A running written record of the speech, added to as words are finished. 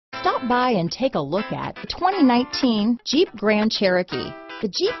Stop by and take a look at the 2019 Jeep Grand Cherokee. The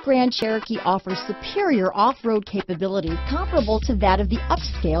Jeep Grand Cherokee offers superior off-road capabilities comparable to that of the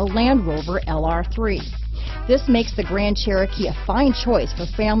upscale Land Rover LR3. This makes the Grand Cherokee a fine choice for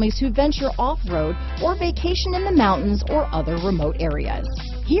families who venture off-road or vacation in the mountains or other remote areas.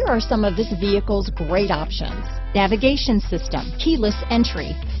 Here are some of this vehicle's great options: navigation system, keyless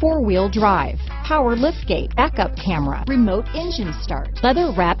entry, four-wheel drive, power liftgate, backup camera, remote engine start,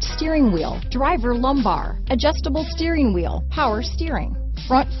 leather-wrapped steering wheel, driver lumbar, adjustable steering wheel, power steering,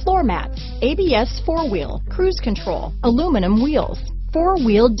 front floor mats, ABS four-wheel, cruise control, aluminum wheels,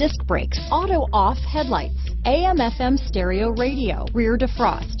 four-wheel disc brakes, auto-off headlights, AM/FM stereo radio, rear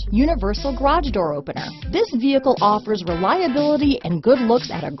defrost, universal garage door opener. This vehicle offers reliability and good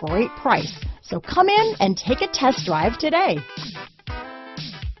looks at a great price. So come in and take a test drive today.